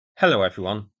Hello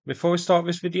everyone. Before we start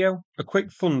this video, a quick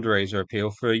fundraiser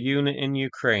appeal for a unit in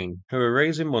Ukraine who are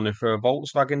raising money for a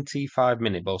Volkswagen T5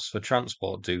 minibus for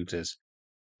transport duties,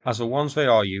 as the ones they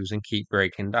are using keep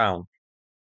breaking down.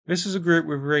 This is a group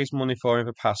we've raised money for in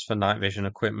the past for night vision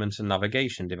equipment and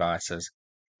navigation devices.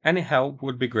 Any help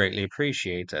would be greatly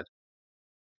appreciated.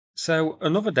 So,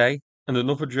 another day, and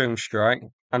another drone strike,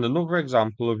 and another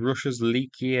example of Russia's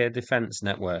leaky air defense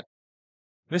network.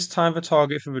 This time the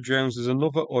target for the drones is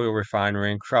another oil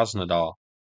refinery in Krasnodar.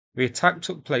 The attack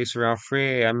took place around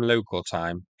 3 a.m. local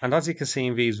time, and as you can see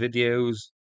in these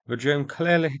videos, the drone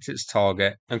clearly hit its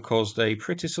target and caused a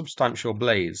pretty substantial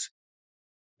blaze.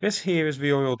 This here is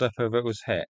the oil depot that was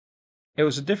hit. It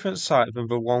was a different site than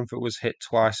the one that was hit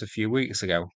twice a few weeks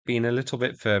ago, being a little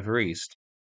bit further east.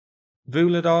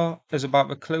 Vuhledar is about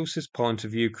the closest point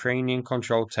of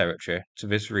Ukrainian-controlled territory to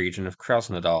this region of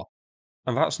Krasnodar,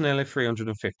 and that's nearly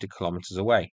 350 kilometers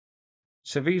away.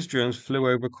 So these drones flew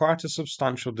over quite a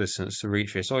substantial distance to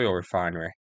reach this oil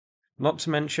refinery. Not to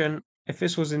mention, if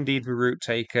this was indeed the route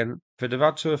taken, they'd have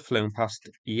had to have flown past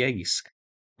Yeisk,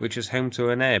 which is home to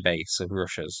an air base of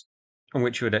Russia's, and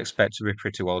which you would expect to be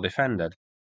pretty well defended.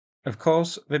 Of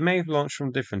course, they may have launched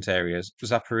from different areas,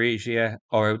 Zaporizhia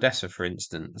or Odessa for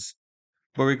instance.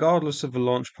 But regardless of the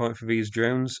launch point for these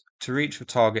drones, to reach the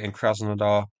target in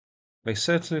Krasnodar, they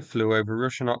certainly flew over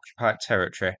Russian-occupied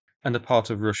territory and a part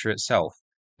of Russia itself,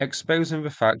 exposing the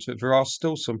fact that there are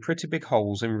still some pretty big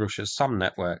holes in Russia's SAM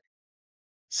network.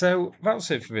 So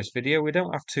that's it for this video. We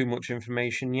don't have too much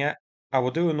information yet. I will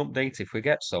do an update if we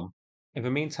get some. In the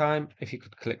meantime, if you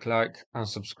could click like and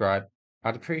subscribe,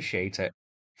 I'd appreciate it.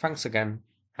 Thanks again,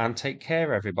 and take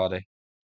care everybody.